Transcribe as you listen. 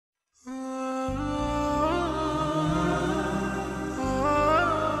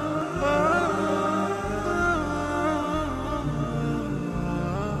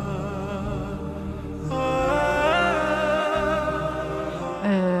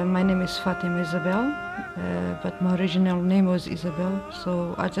My name is Fatima Isabel, but my original name was Isabel,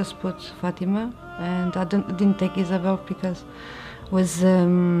 so I just put Fatima, and I didn't take Isabel because was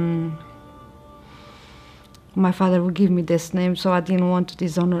my father would give me this name, so I didn't want to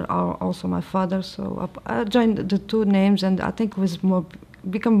dishonor also my father. So I joined the two names, and I think it was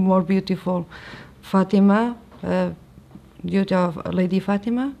become more beautiful. Fatima, beauty of Lady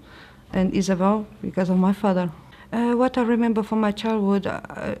Fatima, and Isabel because of my father. What I remember from my childhood,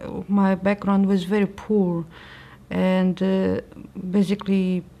 my background was very poor, and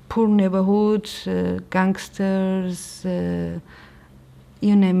basically poor neighborhoods, gangsters, you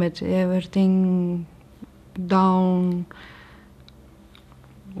name it, everything down,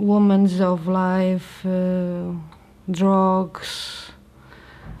 women's of life, drugs.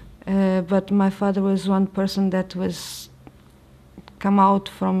 But my father was one person that was come out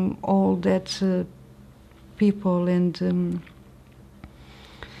from all that people, and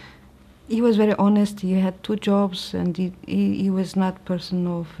he was very honest. He had two jobs, and he was not person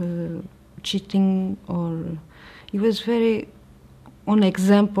of cheating, or he was very an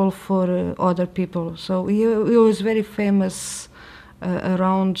example for other people. So he was very famous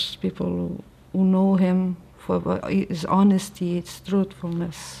around people who know him for his honesty, his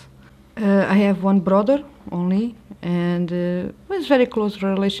truthfulness. I have one brother only, and it was very close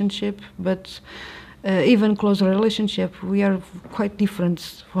relationship, but even close relationship, we are quite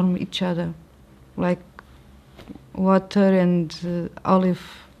different from each other, like water and olive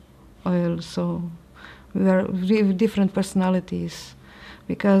oil. So we are really different personalities,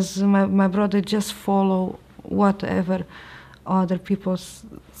 because my brother just follow whatever other people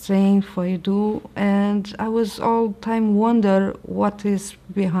saying for you do, and I was all time wonder what is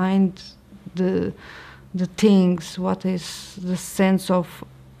behind the things, what is the sense of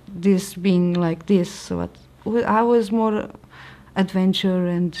this being like this. So I was more adventure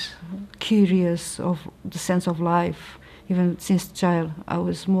and curious of the sense of life. Even since child, I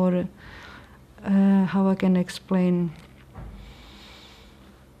was more how I can explain.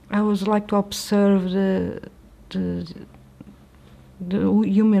 I was like to observe the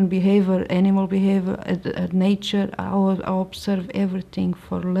human behavior, animal behavior, nature. I observe everything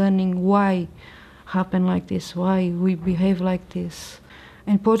for learning why happen like this, why we behave like this.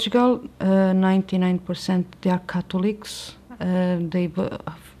 In Portugal, 99% they are Catholics. And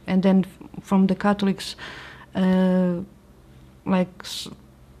then from the Catholics, like 20%,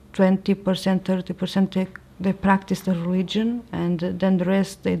 30% they practice the religion, and then the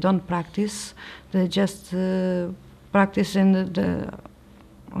rest they don't practice. They just practice in the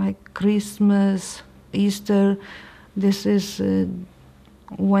like Christmas, Easter. This is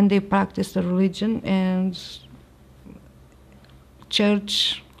when they practice the religion, and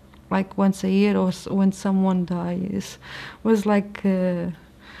church like once a year, or when someone dies. Was like a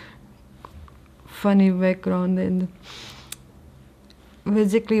funny background, and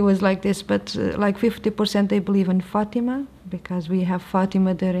basically it was like this. But like 50% they believe in Fatima, because we have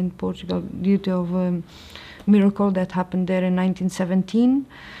Fatima there in Portugal due to miracle that happened there in 1917.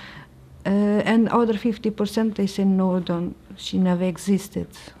 And other 50% they say no, she never existed.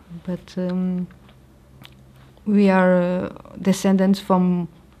 But we are descendants from,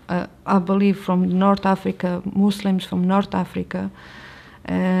 I believe, from North Africa, Muslims from North Africa,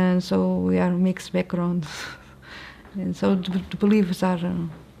 and so we are mixed backgrounds. And so the beliefs are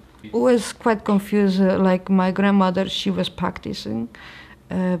was quite confused. Like my grandmother, she was practicing,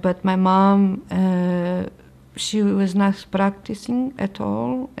 but my mom, she was not practicing at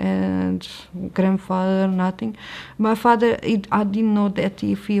all, and grandfather, nothing. My father, I didn't know that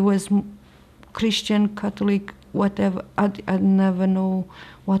if he was Christian, Catholic, whatever. I never know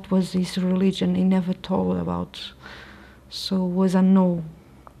what was his religion. He never told about. So was unknown.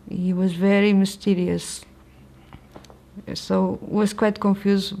 He was very mysterious. So was quite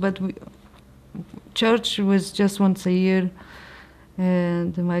confused. But church was just once a year,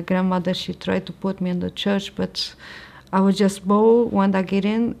 and my grandmother, she tried to put me in the church, but I was just bow when I get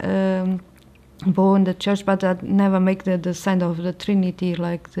in. Bow in the church, but I never make the sign of the Trinity,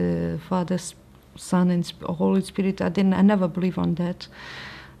 like the Father, Son, and Holy Spirit. I never believe on that.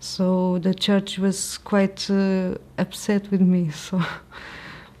 So the church was quite upset with me. So,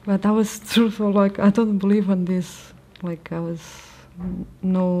 but I was truthful, like I don't believe on this. Like I was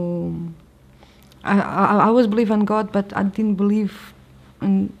I was believe in God, but I didn't believe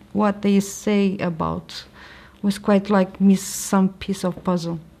in what they say about. It was quite like miss some piece of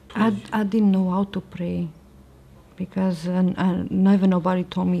puzzle. I didn't know how to pray, because never nobody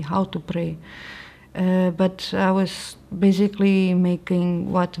told me how to pray. But I was basically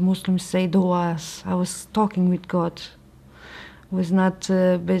making what Muslims say du'as. I was talking with God. was not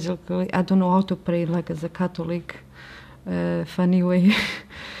basically, I don't know how to pray like as a Catholic, funny way,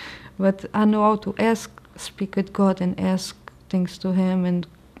 but I know how to speak with God and ask things to Him, and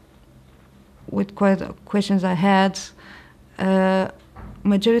with quite questions I had,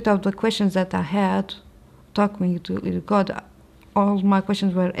 majority of the questions that I had, talking to God, all my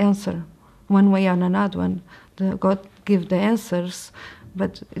questions were answered one way or another one. God give the answers,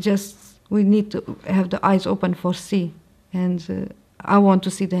 but just we need to have the eyes open for see, and I want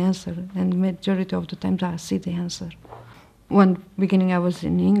to see the answer, and majority of the times I see the answer. One beginning I was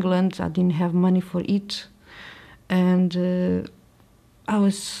in England, I didn't have money for it, and I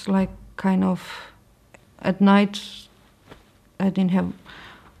was like kind of at night I didn't have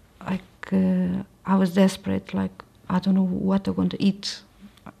I was desperate, like I don't know what I'm going to eat,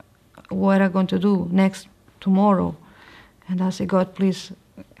 what I'm going to do next tomorrow, and I said, God, please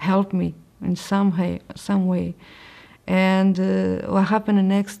help me in some way. And what happened the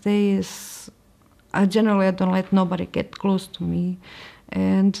next day is I don't let nobody get close to me,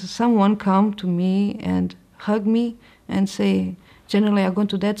 and someone come to me and hug me and say, generally I go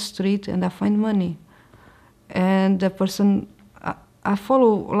to that street and I find money, and the person I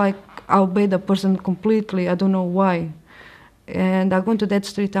follow, like I obey the person completely, I don't know why, and I go to that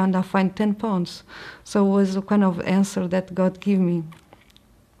street and I find 10 pounds. So it was a kind of answer that God gave me.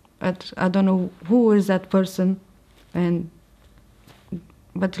 But I don't know who is that person,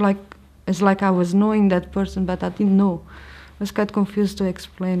 but like it's like I was knowing that person, but I didn't know. I was quite confused to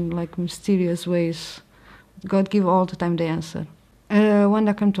explain, like mysterious ways. God give all the time the answer. When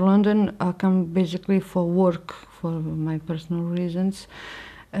I come to London, I come basically for work, for my personal reasons.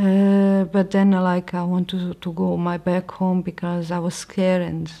 But then like I want to go back home because I was scared,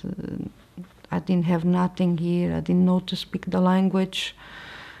 and I didn't have nothing here. I didn't know to speak the language.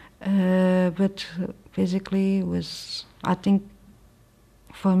 But basically it was, I think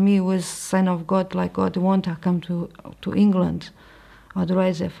for me it was sign of God, like God want I come to England.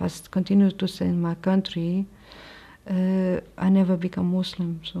 Otherwise if I continue to stay in my country, I never become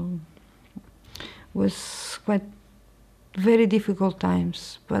Muslim. So it was quite very difficult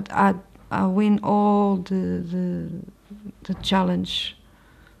times, but I win all the challenge.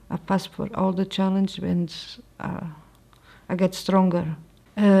 I pass for all the challenge, and I get stronger.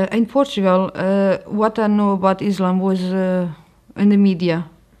 In Portugal, what I know about Islam was in the media,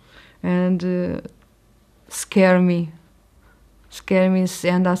 and scare me,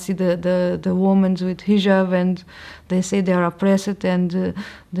 and I see the women with hijab, and they say they are oppressed, and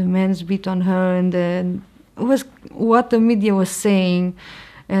the men's beat on her, and then it was what the media was saying,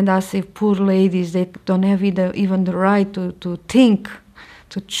 and I say, poor ladies, they don't have even the right to think,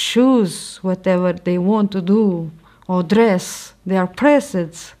 to choose whatever they want to do or dress. They are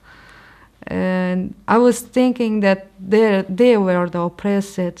oppressed. And I was thinking that they were the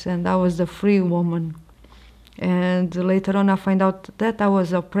oppressed and I was the free woman. And later on I find out that I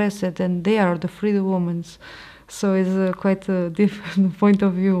was oppressed and they are the free women. So it's quite a different point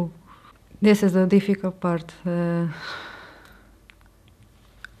of view. This is the difficult part. In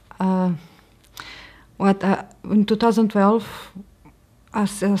 2012, I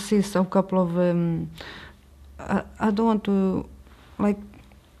see some couple of, I don't want to, like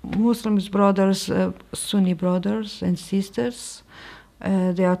Muslims brothers, Sunni brothers and sisters,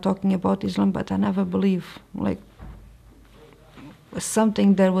 they are talking about Islam, but I never believe, like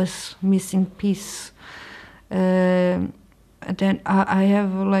something that was missing piece. And then I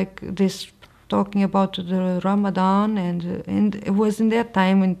have like this talking about the Ramadan, and it was in that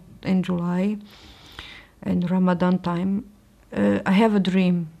time in July, in Ramadan time. I have a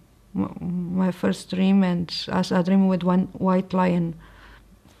dream, my first dream, and I dream with one white lion,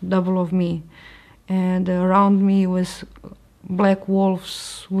 double of me, and around me was black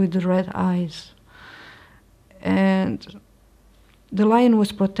wolves with red eyes, and the lion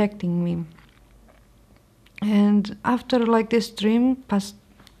was protecting me. And after like this dream, past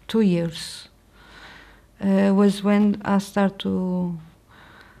 2 years, was when I start to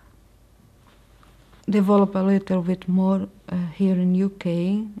develop a little bit more here in UK,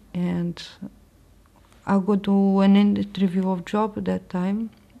 and I go to an interview of job at that time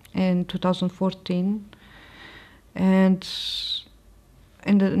in 2014, and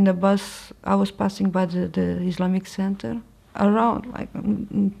in the bus I was passing by the Islamic Center around, like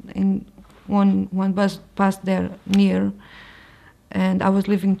in one bus passed there near, and I was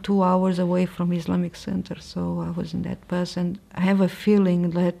living 2 hours away from Islamic Center, so I was in that bus, and I have a feeling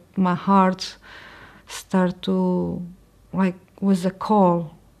that my heart start to, like, was a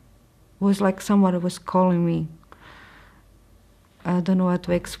call, was like somebody was calling me, I don't know how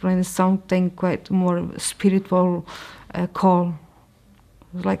to explain. It's something quite more spiritual call.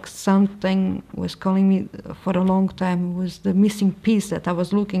 Like something was calling me for a long time. It was the missing piece that I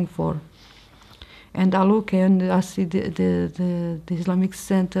was looking for. And I look and I see the Islamic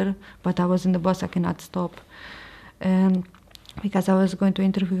Center, but I was in the bus, I cannot stop. And because I was going to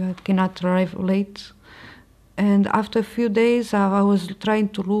interview, I cannot arrive late. And after a few days, I was trying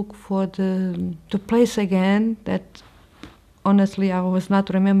to look for the place again that, honestly, I was not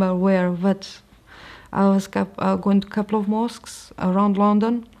remember where, but I was going to a couple of mosques around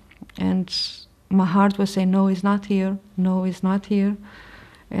London, and my heart was saying, no, it's not here, no, it's not here.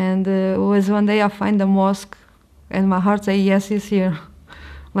 And it was one day I find the mosque, and my heart say, yes, it's here.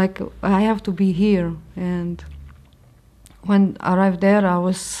 Like, I have to be here. And when I arrived there, I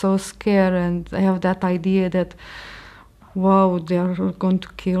was so scared, and I have that idea that, wow, they are going to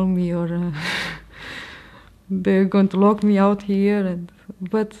kill me, or they're going to lock me out here.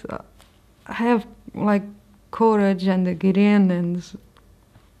 But I have like courage and get in and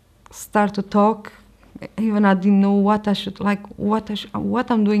start to talk. Even I didn't know what I should, like, what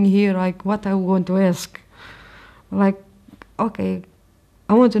I'm doing here, like, what I want to ask. Like, okay,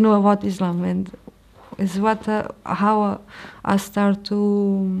 I want to know about Islam, and is how I start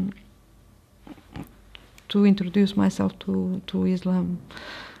to introduce myself to Islam.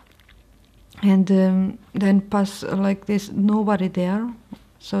 And then pass like this, nobody there,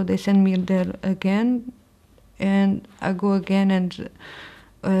 so they send me there again, and I go again, and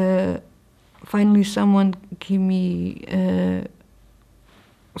finally someone give me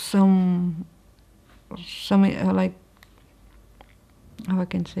some like, how I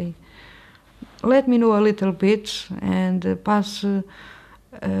can say, let me know a little bit, and pass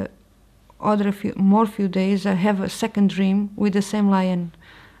more few days, I have a second dream with the same lion.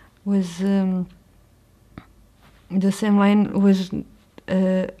 The same lion was,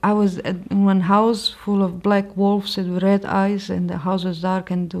 I was in one house full of black wolves with red eyes, and the house was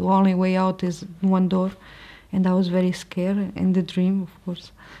dark, and the only way out is one door, and I was very scared in the dream, of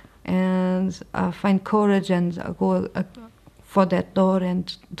course. And I find courage, and I go for that door,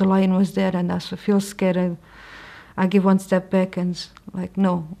 and the lion was there, and I feel scared, and I give one step back, and like,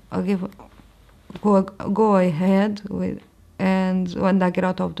 no, go ahead with. And when I get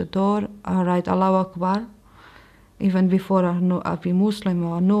out of the door, I write Allahu Akbar. Even before I know I be Muslim,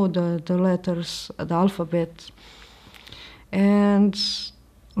 or I know the letters, the alphabet. And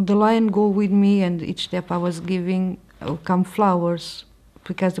the lion go with me, and each step I was giving come flowers,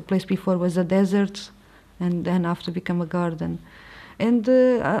 because the place before was a desert, and then after become a garden. And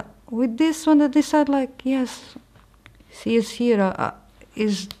with this one, I decided, like, yes, he is here.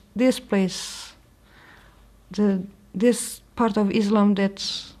 Is this place, this part of Islam that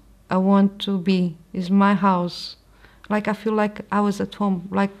I want to be, is my house. Like, I feel like I was at home,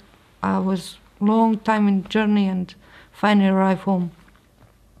 like I was long time in journey and finally arrived home.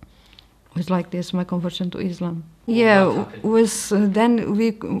 It was like this, my conversion to Islam. Yeah, was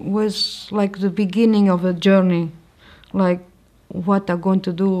like the beginning of a journey. Like, what I'm going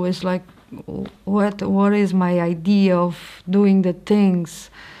to do is like, what is my idea of doing the things,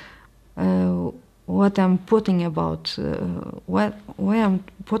 what I'm putting about, where I'm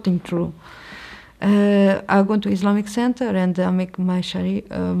putting through. I go to Islamic Center, and I make my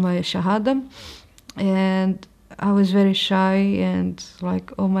Shahada, and I was very shy, and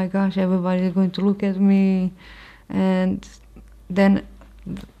like, oh my gosh, everybody is going to look at me. And then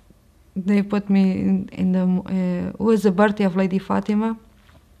they put me in the, it was the birthday of Lady Fatima,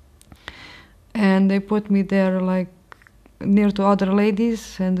 and they put me there like near to other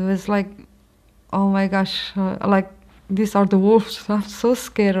ladies, and it was like, oh my gosh, like, these are the wolves. I'm so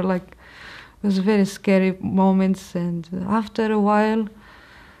scared, like, it was very scary moments. And after a while,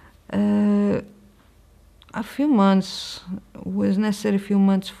 a few months, was necessary, a few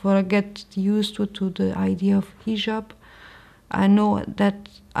months for I get used to the idea of hijab. I know that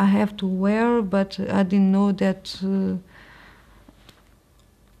I have to wear, but I didn't know that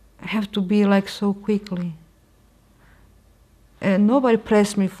I have to be like so quickly. Nobody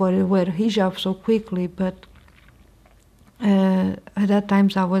pressed me for wear hijab so quickly, but at that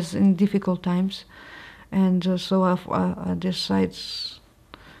times I was in difficult times, and so I decided,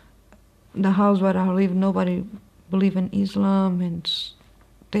 the house where I live, nobody believe in Islam, and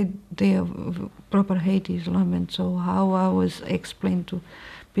they proper hate Islam, and so how I was explained to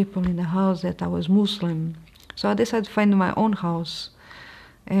people in the house that I was Muslim. So I decided to find my own house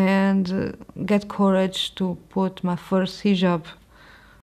and get courage to put my first hijab.